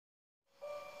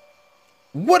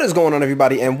What is going on,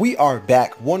 everybody? And we are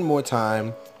back one more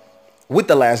time with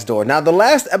The Last Door. Now, the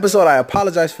last episode, I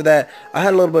apologize for that. I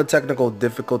had a little bit of technical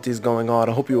difficulties going on.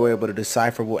 I hope you were able to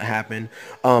decipher what happened.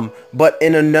 But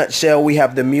in a nutshell, we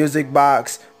have the music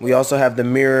box. We also have the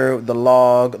mirror, the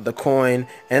log, the coin,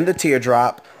 and the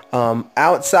teardrop.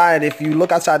 Outside, if you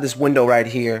look outside this window right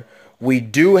here, we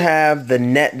do have the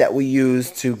net that we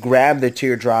used to grab the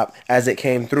teardrop as it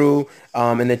came through,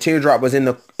 and the teardrop was in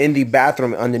the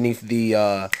bathroom underneath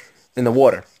the in the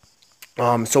water.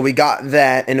 So we got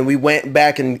that, and then we went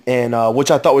back and which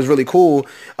I thought was really cool.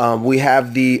 We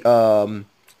have the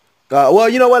well,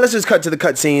 you know what? Let's just cut to the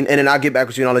cutscene, and then I'll get back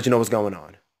with you and I'll let you know what's going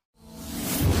on.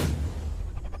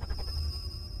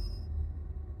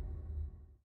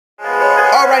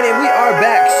 All right, and we are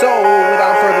back. So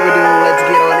without further ado, let's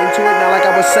get on into it. Now, like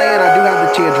I was saying, I do have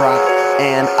the teardrop,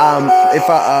 and if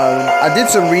I did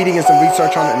some reading and some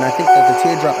research on it, and I think that the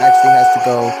teardrop actually has to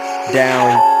go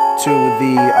down to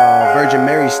the Virgin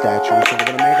Mary statue. So we're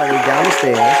gonna make our way down the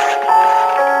stairs,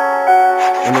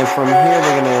 and then from here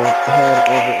we're gonna head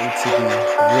over into the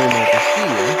room over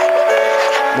here.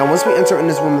 Now, once we enter in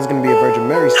this room, there's gonna be a Virgin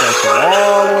Mary statue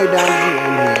all the way down to the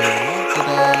end here.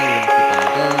 We're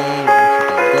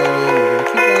gonna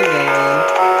keep on going.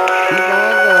 Keep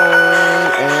on going,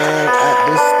 and at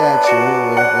this statue,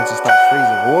 once it stops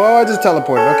freezing, whoa, I just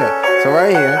teleported. Okay, so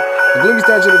right here, the gloomy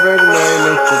statue of the Virgin Mary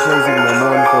makes the place even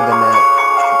more mournful than that,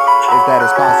 if that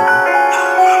is possible.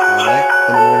 All right,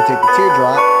 and then we're gonna take the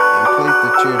teardrop and place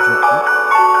the teardrop.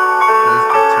 Place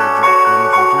the teardrop on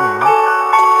the Virgin Mary.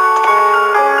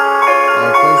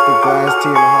 And place the glass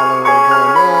tea in the hollow of the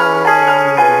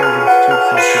Virgin's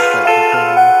cheeks.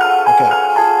 Okay,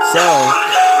 so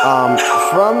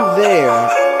from there,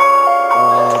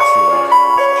 let's see.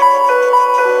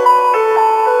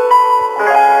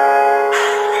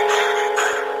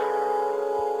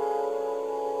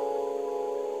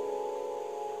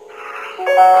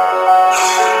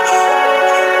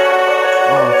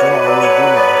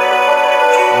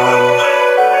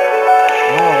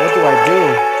 What do I do?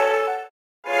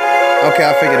 Okay,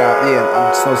 I figured out. Yeah,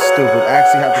 I'm so stupid. I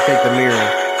actually have to take the mirror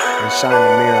and shine the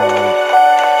mirror on it.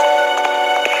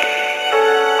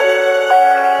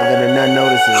 And then the nun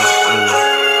notices and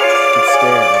gets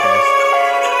scared, I guess.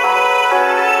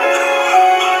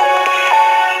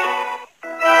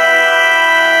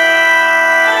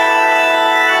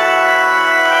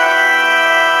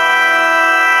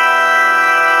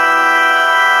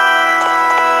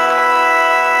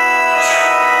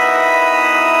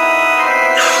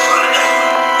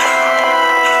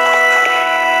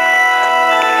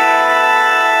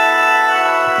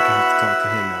 I think I have to talk to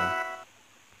him now.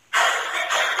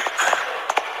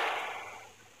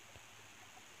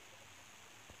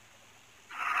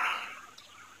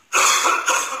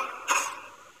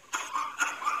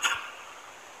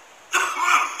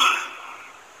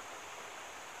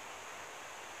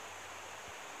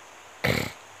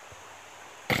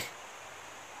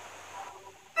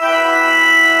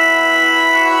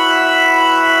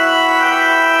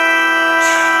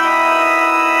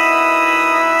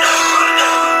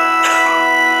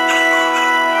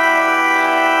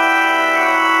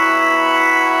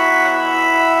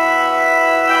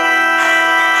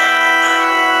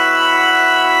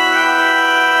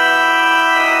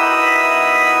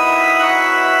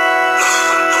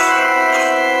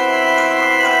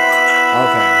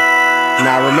 Okay.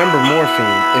 Now I remember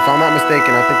morphine. If I'm not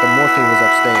mistaken, I think the morphine was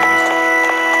upstairs.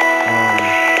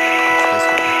 It's this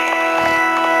way.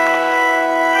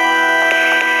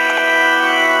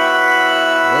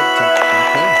 Okay.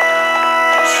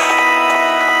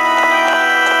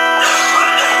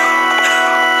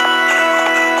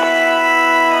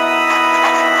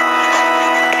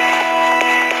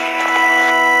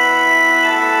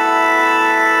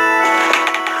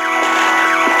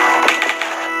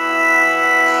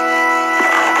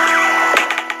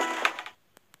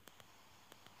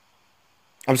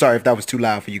 I'm sorry if that was too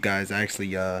loud for you guys. I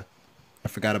actually I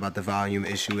forgot about the volume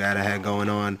issue that I had going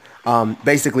on.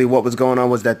 Basically what was going on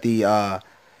was that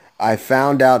I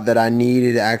found out that I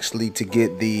needed actually to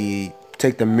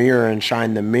take the mirror and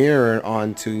shine the mirror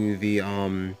onto the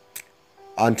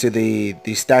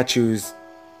statue's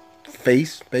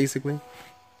face, basically.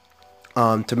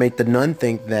 To make the nun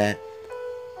think that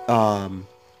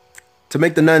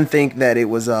it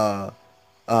was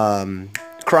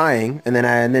crying, and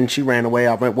then she ran away.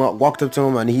 I walked up to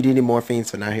him, and he needed morphine,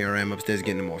 so now here I am upstairs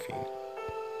getting the morphine.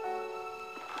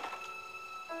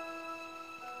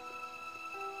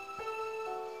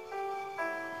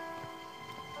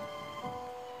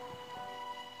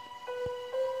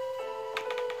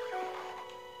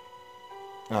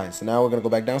 Alright, so now we're gonna go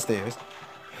back downstairs.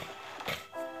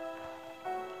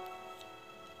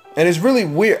 And it's really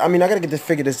weird. I mean, I gotta get to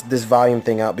figure this volume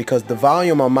thing out because the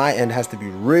volume on my end has to be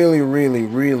really, really,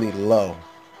 really low.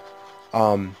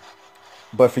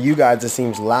 But for you guys, it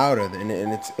seems louder, and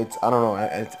it's I don't know,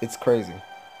 it's crazy.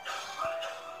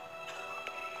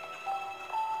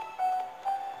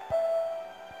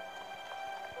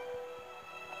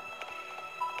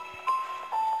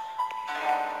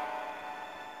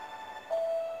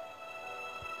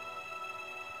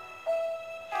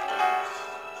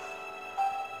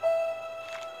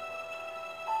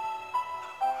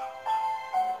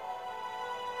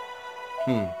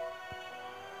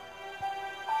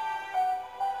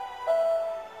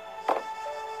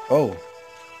 Oh,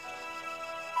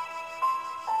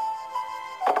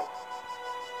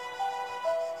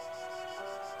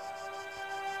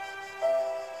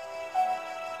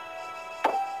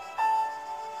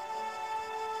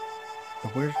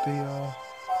 where's the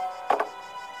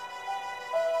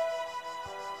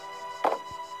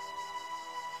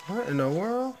what in the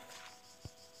world?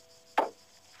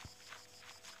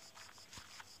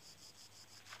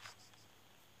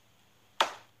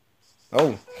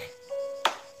 Oh,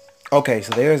 okay.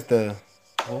 So there's the.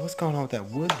 Well, what's going on with that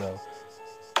wood though?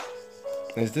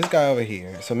 There's this guy over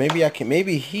here. So maybe I can.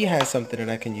 Maybe he has something that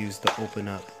I can use to open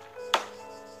up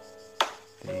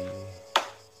the.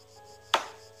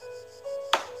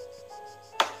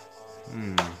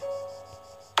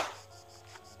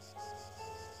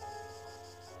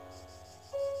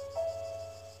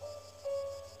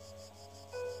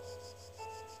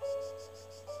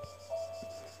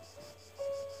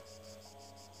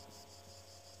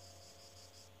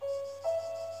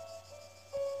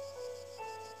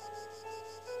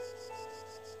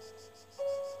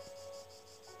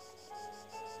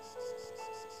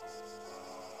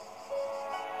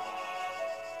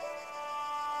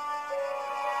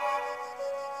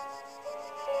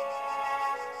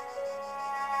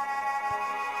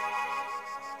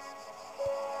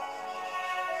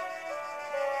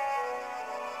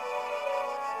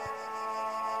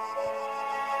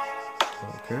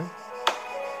 Okay.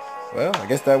 Well, I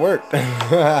guess that worked.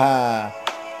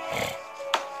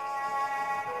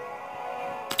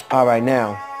 All right,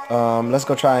 now let's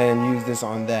go try and use this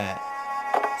on that.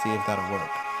 See if that'll work.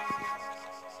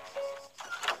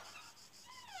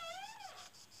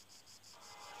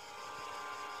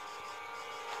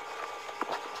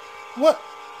 What?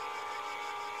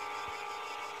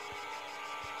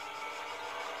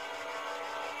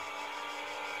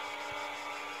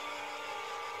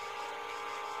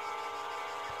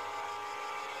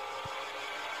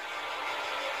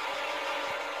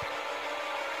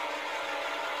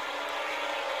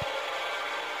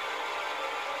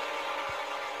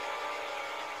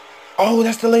 Oh,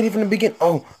 that's the lady from the beginning.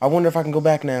 Oh, I wonder if I can go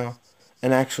back now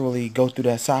and actually go through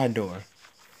that side door.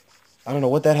 I don't know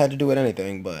what that had to do with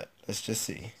anything, but let's just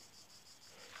see.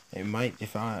 It might,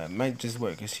 it might just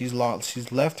work. Cause she's lost.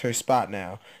 She's left her spot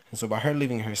now, and so by her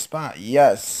leaving her spot,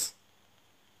 yes.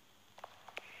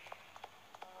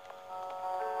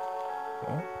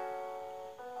 Well,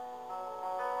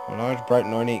 a large, bright,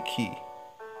 and ornate key.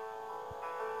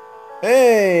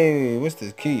 Hey, what's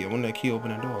this key? I wonder that key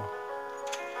open the door.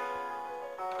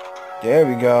 There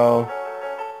we go.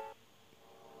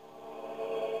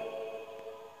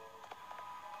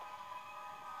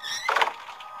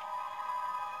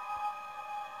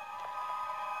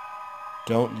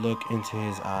 Don't look into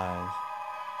his eyes.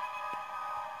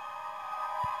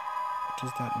 What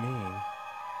does that mean?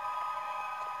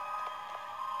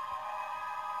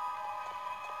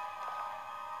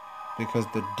 Because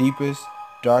the deepest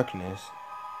darkness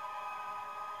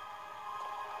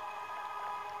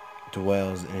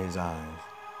dwells in his eyes.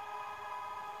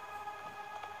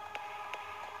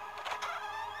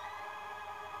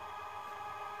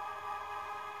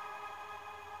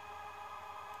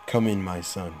 Come in, my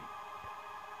son.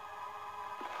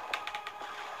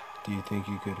 Do you think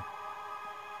you could...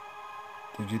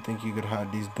 Did you think you could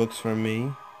hide these books from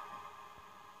me?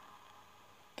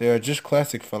 They are just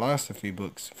classic philosophy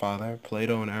books, Father.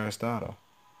 Plato and Aristotle.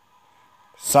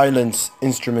 Silence,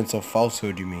 instruments of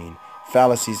falsehood, you mean.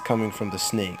 Fallacies coming from the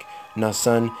snake. Now,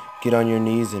 son, get on your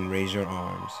knees and raise your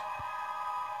arms.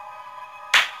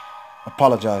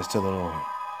 Apologize to the Lord.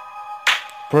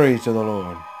 Pray to the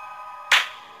Lord.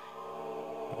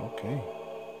 Okay.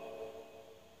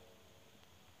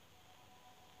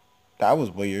 That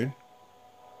was weird.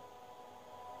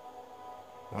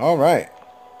 All right.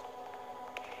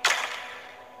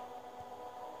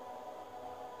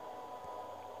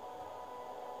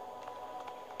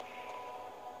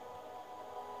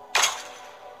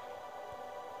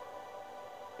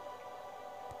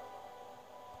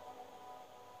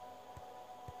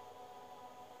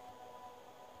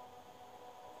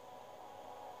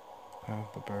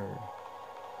 The bird.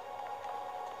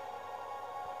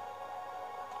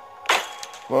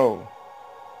 Whoa.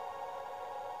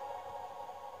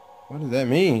 What does that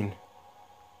mean?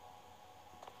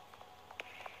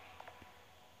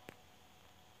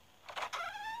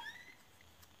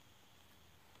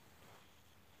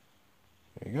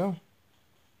 There you go.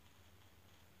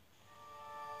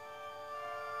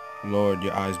 Lord,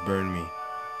 your eyes burn me.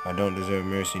 I don't deserve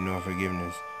mercy nor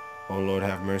forgiveness. O Lord,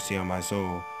 have mercy on my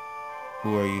soul.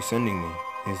 Who are you sending me?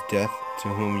 Is death to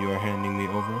whom you are handing me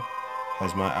over?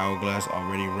 Has my hourglass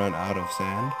already run out of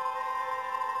sand?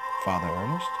 Father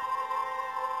Ernest?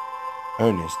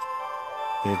 Ernest.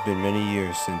 It has been many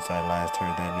years since I last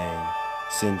heard that name.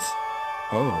 Since...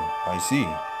 Oh, I see.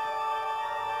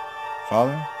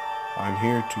 Father, I'm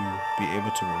here to be able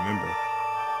to remember.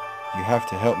 You have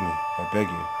to help me, I beg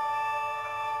you.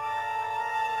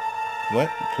 What?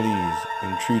 Please,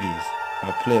 entreaties,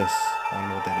 please, I don't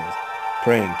know what that is.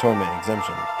 Praying, torment,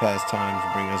 exemption, past times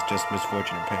bring us just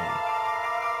misfortune and pain.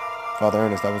 Father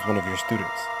Ernest, I was one of your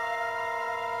students.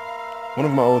 One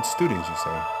of my old students, you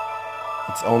say?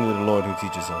 It's only the Lord who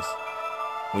teaches us.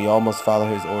 We all must follow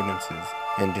his ordinances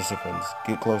and disciplines.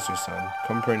 Get closer, son.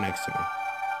 Come pray next to me.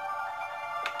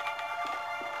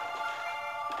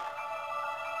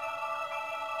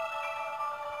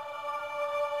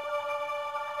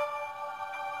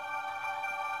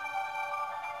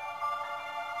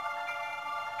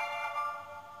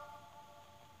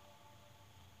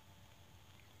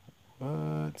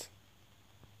 What?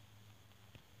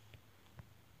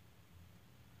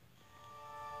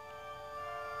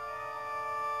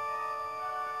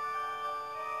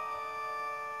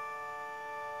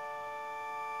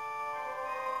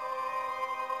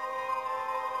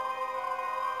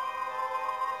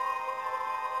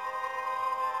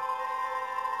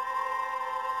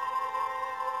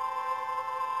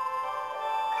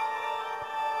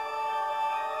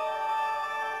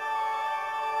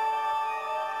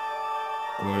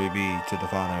 Glory be to the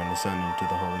Father, and the Son, and to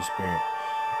the Holy Spirit,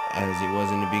 as it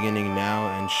was in the beginning, now,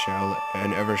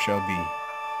 and ever shall be.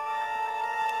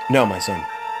 Now, my son,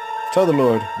 tell the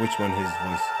Lord which one his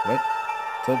voice. What?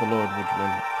 Tell the Lord which one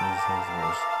is his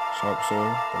voice. Sharp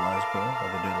sword, the wise quill, or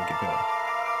the delicate pill.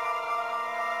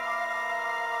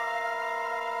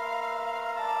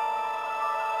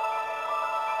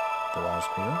 The wise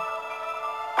quill?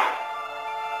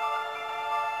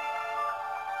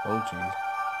 Oh, jeez.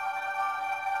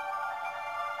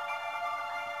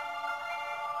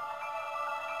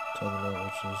 Tell the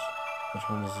Lord which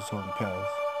one is his holy path.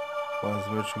 Wise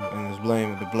virtue and his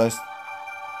blame of the blessed.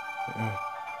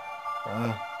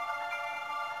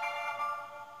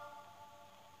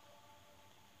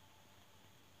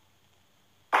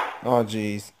 Oh,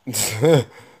 jeez.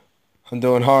 I'm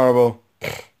doing horrible.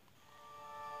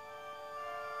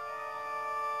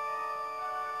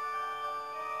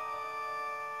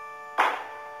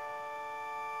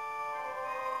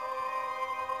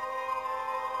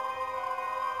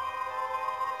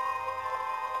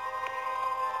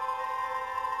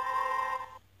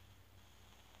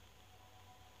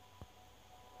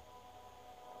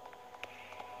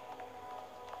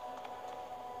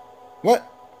 What?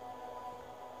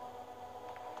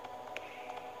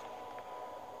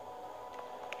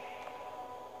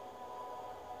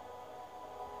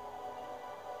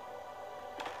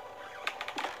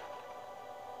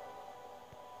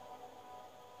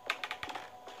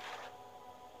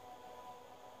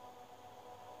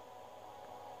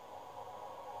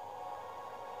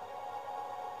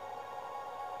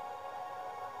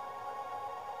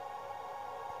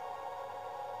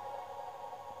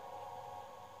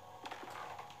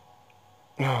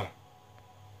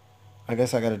 I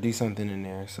guess I gotta do something in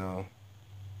there, so.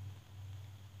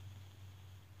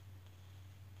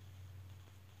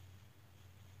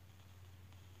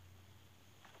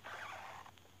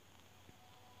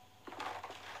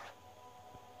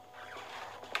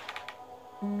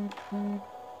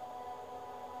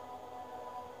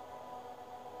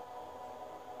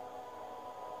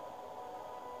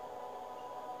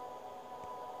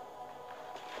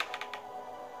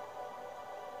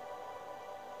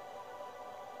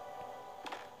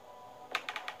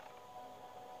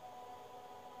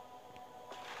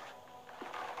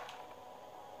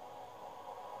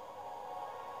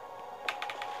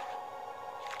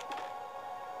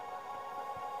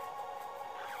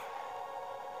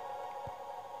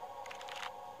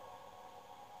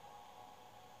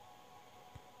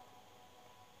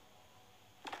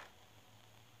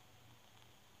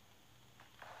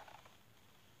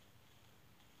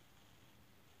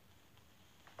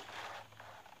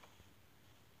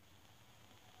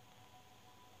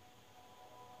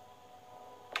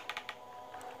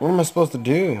 What am I supposed to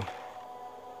do?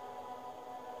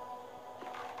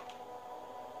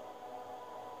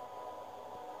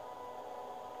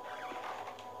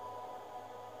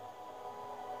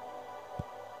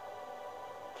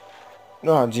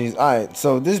 Oh, jeez. Alright,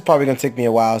 so this is probably going to take me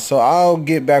a while, so I'll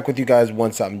get back with you guys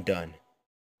once I'm done.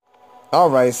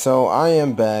 Alright, so I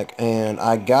am back, and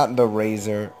I got the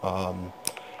razor.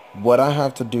 What I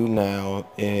have to do now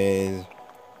is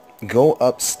go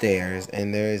upstairs,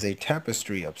 and there is a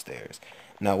tapestry upstairs.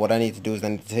 Now, what I need to do is I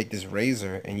need to take this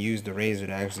razor and use the razor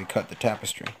to actually cut the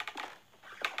tapestry.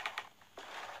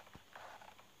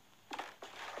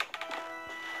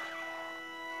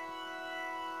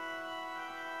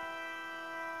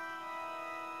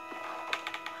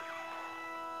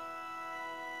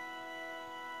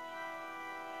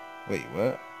 Wait,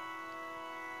 what?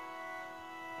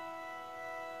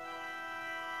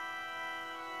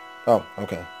 Oh,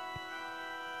 okay.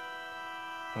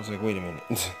 I was like, wait a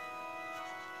minute.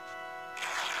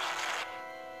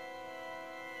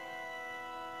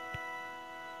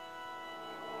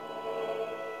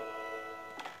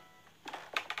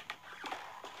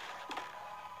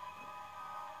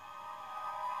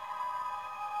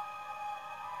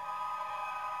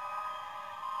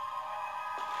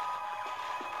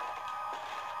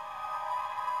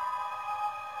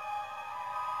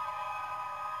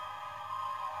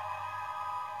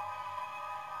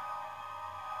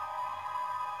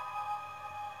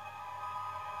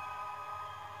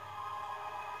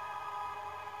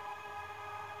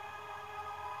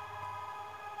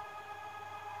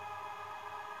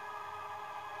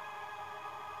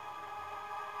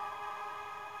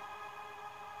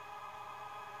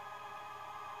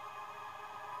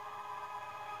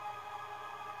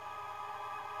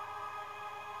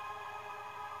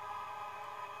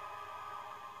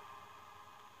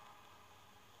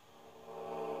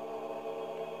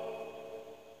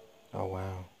 Oh,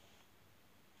 wow.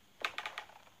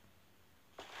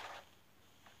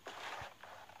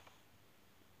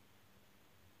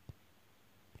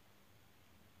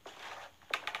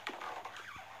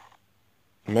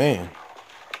 Man.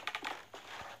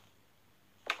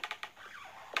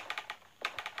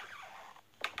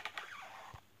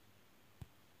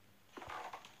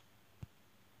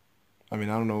 I mean,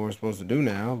 I don't know what we're supposed to do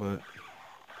now, but...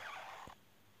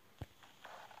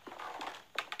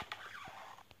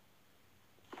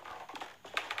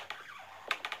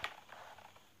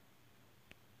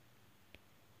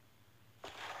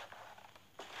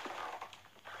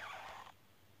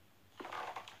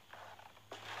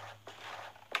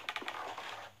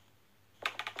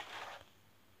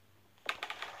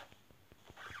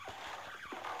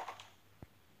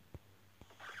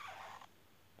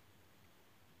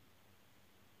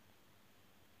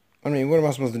 I mean, what am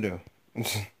I supposed to do?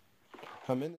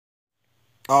 Come in.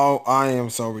 Oh, I am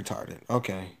so retarded.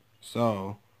 Okay.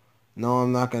 So, no,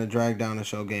 I'm not going to drag down the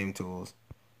show game tools.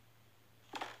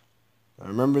 I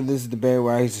remember this is the bed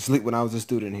where I used to sleep when I was a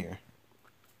student here.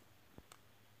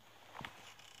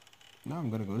 Now I'm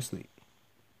going to go to sleep.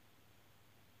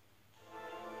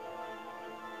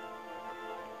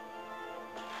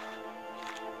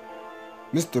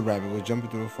 Mr. Rabbit was jumping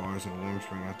through the forest in a warm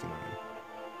spring afternoon.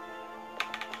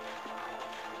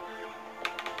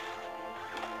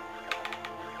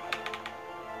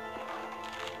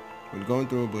 When going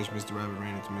through a bush, Mr. Rabbit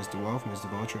ran into Mr. Wolf, Mr.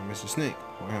 Vulture, and Mr. Snake,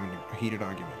 who were having a heated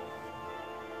argument.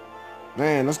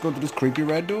 Man, let's go through this creepy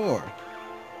red door.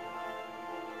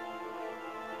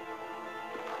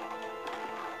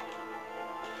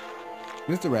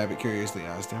 Mr. Rabbit curiously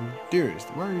asked him, "Dearest,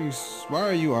 why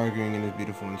are you arguing in this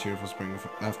beautiful and cheerful spring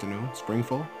afternoon?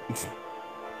 Springful?"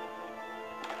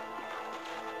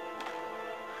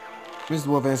 Mr.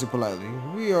 Wolf answered politely,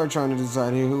 "We are trying to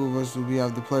decide here who of us will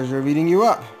have the pleasure of eating you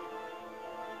up."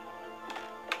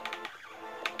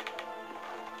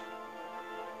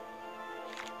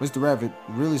 Mr. Rabbit,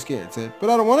 really scared, said, "But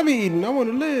I don't want to be eaten. I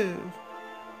want to live."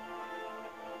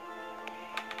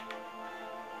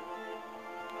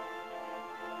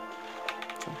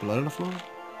 Is that blood on the floor?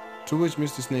 To which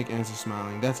Mr. Snake answered,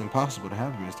 smiling, "That's impossible to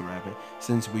happen, Mr. Rabbit,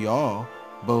 since we all,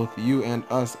 both you and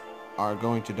us, are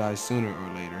going to die sooner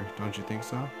or later. Don't you think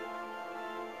so?"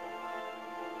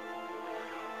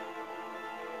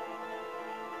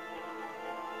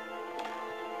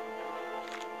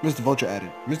 Mr. Vulture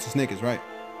added, "Mr. Snake is right.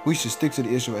 We should stick to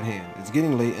the issue at hand. It's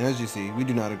getting late, and as you see, we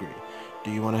do not agree. Do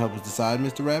you want to help us decide,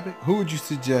 Mr. Rabbit? Who would you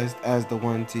suggest as the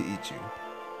one to eat you?"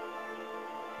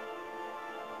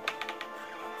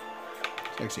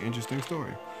 It's actually an interesting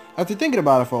story. After thinking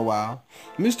about it for a while,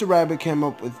 Mr. Rabbit came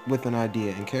up with an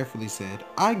idea and carefully said,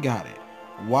 "I got it.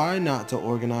 Why not to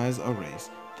organize a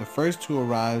race? The first who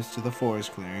arrives to the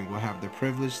forest clearing will have the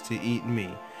privilege to eat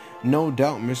me. No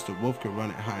doubt Mr. Wolf can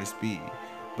run at high speed,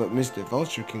 but Mr.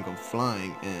 Vulture can go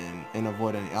flying and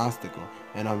avoid any obstacle.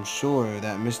 And I'm sure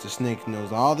that Mr. Snake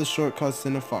knows all the shortcuts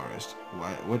in the forest.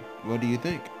 What do you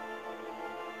think?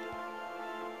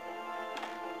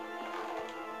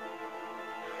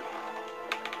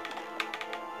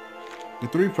 The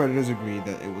three predators agreed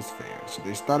that it was fair, so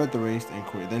they started the race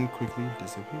and then quickly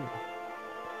disappeared.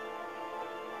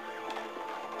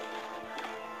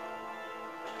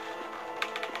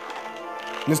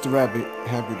 Mr. Rabbit,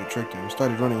 happy to trick them,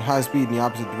 started running high speed in the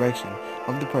opposite direction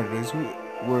of the predators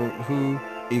who,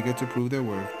 eager to prove their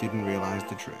worth, didn't realize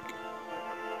the trick.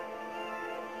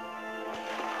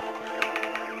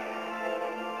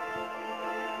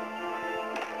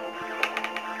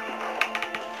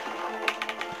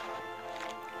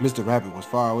 Mr. Rabbit was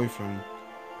far away from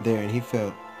there, and he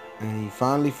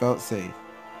finally felt safe.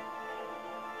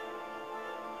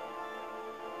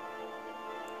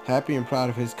 Happy and proud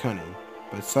of his cunning,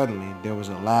 but suddenly there was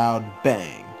a loud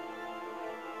bang.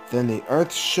 Then the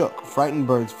earth shook, frightened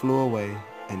birds flew away,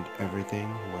 and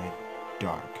everything went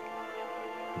dark.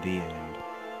 The end.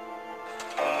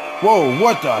 Whoa,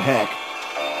 what the heck?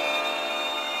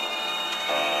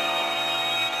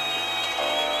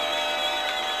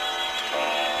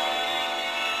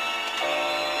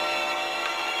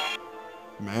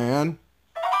 Man.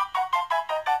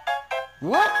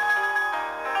 What?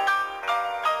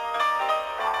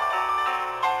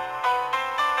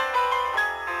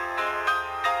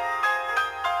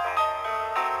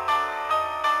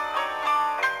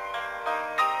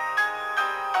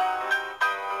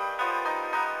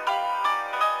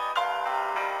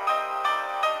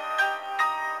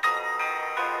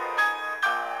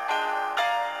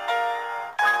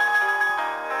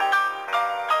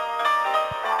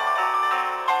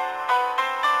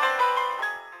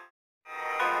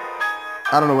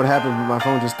 I don't know what happened, but my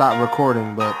phone just stopped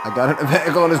recording, but I got it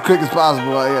back on as quick as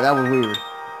possible. Yeah, that was weird.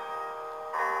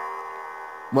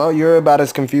 Well, you're about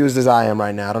as confused as I am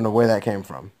right now. I don't know where that came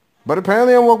from. But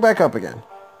apparently I woke back up again.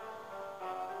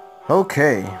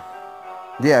 Okay.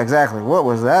 Yeah, exactly. What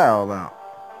was that all about?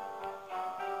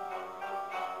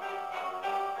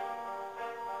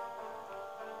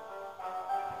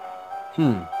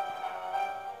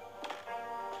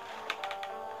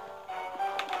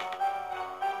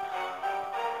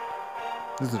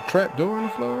 There's a trap door on the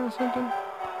floor or something?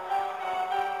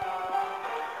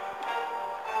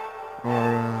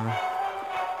 Or,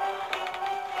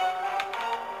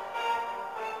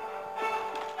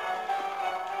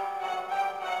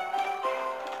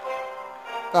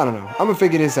 I don't know. I'm gonna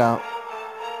figure this out.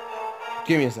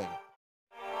 Give me a second.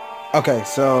 Okay,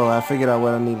 so I figured out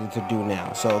what I needed to do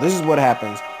now. So this is what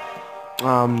happens.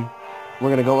 We're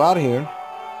gonna go out here,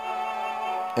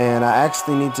 and I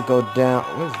actually need to go down.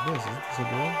 What is this? Is this a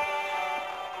door?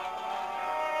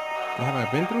 Have I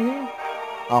been through here?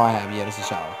 Oh, I have. Yeah, this is a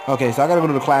shower. Okay, so I gotta go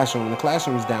to the classroom. The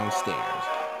classroom is downstairs.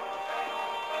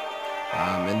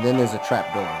 And then there's a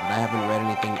trap door, but I haven't read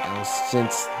anything else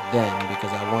since then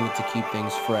because I wanted to keep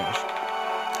things fresh.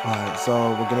 Alright,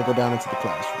 so we're gonna go down into the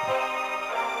classroom.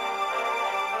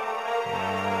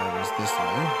 It's this way.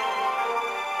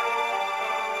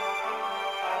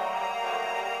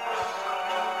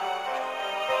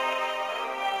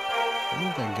 I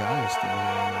think that guy is still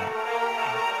here.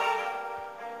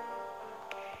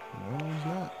 No, he's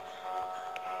not.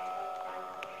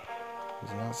 Is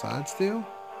he outside still?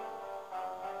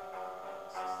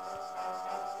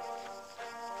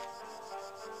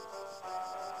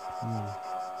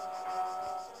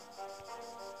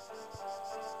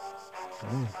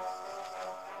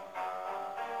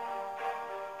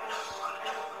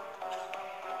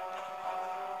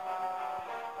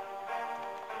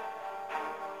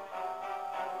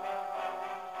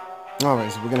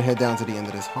 Alright, so we're gonna head down to the end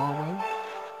of this hallway.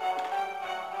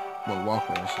 Well,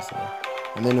 walkway, I should say.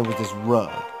 And then there was this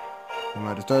rug. In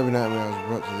my disturbing nightmare, I was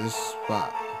brought to this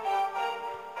spot.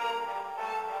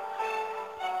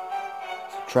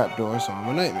 It's a trapdoor, so I'm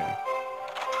a nightmare.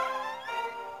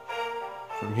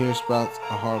 From here sprouts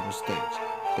a horrible stench.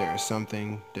 There is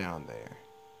something down there.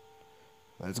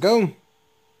 Let's go.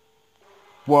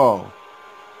 Whoa.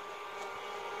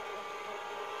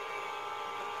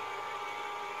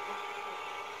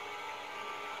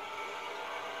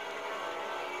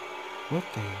 What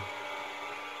the?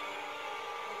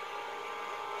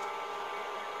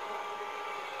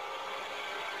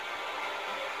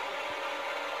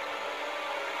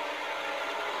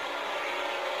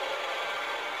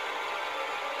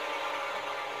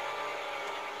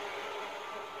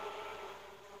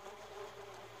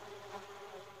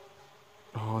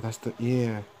 That's the,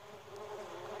 yeah.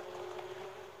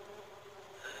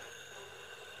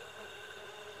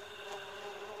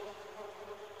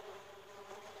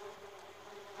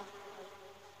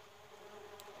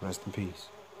 Rest in peace.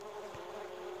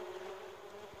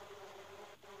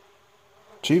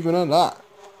 Achievement unlocked.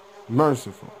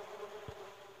 Merciful.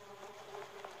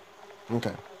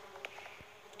 Okay.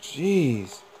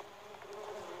 Jeez.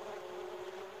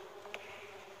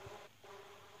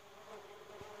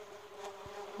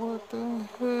 What the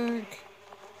heck?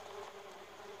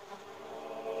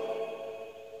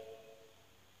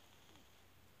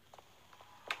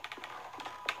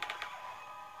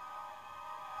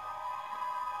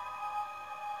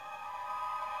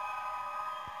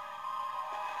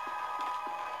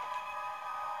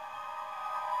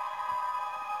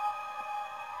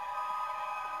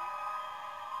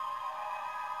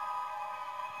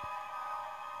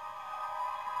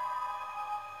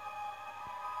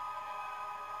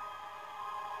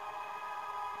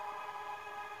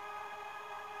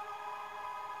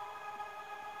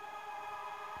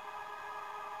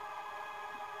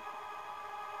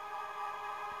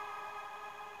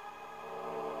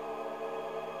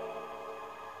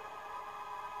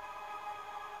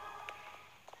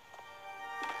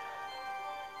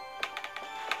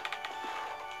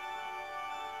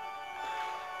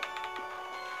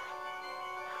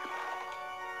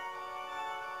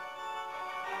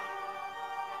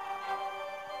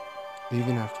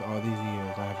 Even after all these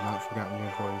years, I have not forgotten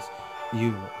your voice.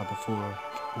 You are the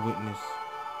fourth witness.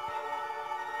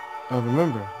 I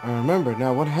remember.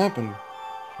 Now what happened?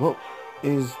 What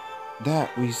is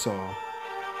that we saw?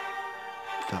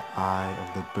 The eye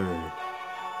of the bird,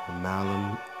 the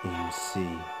malum in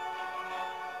sea.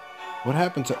 What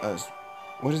happened to us?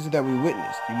 What is it that we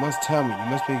witnessed? You must tell me. You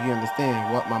must make me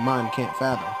understand what my mind can't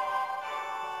fathom.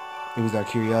 It was our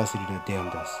curiosity that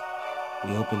damned us.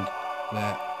 We opened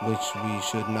that which we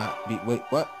should not be. Wait,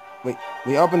 what? Wait,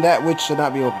 we opened that which should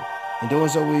not be opened. In doing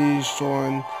so, we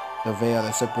shorn the veil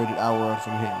that separated our world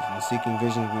from his. In seeking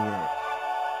visions, we were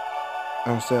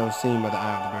ourselves seen by the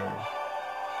eye of the bird.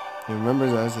 It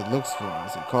remembers us, it looks for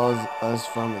us, it calls us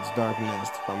from its dark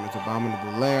nest, from its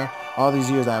abominable lair. All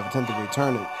these years I have attempted to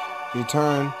return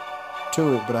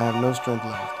to it, but I have no strength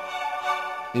left.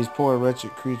 These poor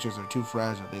wretched creatures are too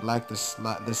fragile. They lack the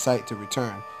sight to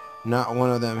return. Not one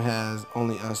of them has,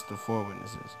 only us, the four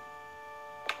witnesses.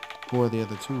 Who are the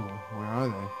other two? Where are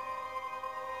they?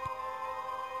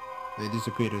 They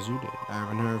disappeared as you did. I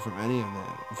haven't heard from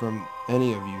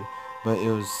any of you, but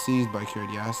it was seized by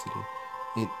curiosity.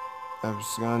 It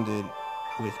absconded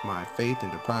with my faith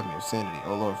and deprived me of sanity.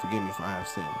 Oh Lord, forgive me, for I have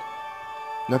sinned.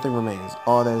 Nothing remains.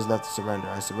 All that is left is surrender.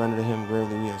 I surrender to him.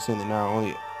 Gravely we have sinned, and our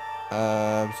only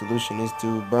solution is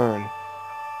to burn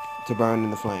in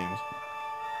the flames.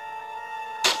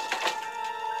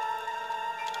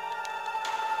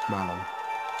 Malum.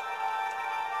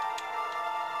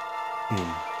 In.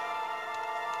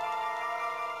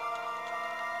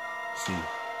 See.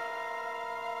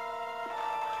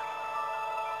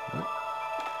 What?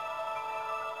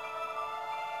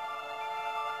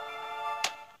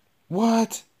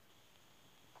 What?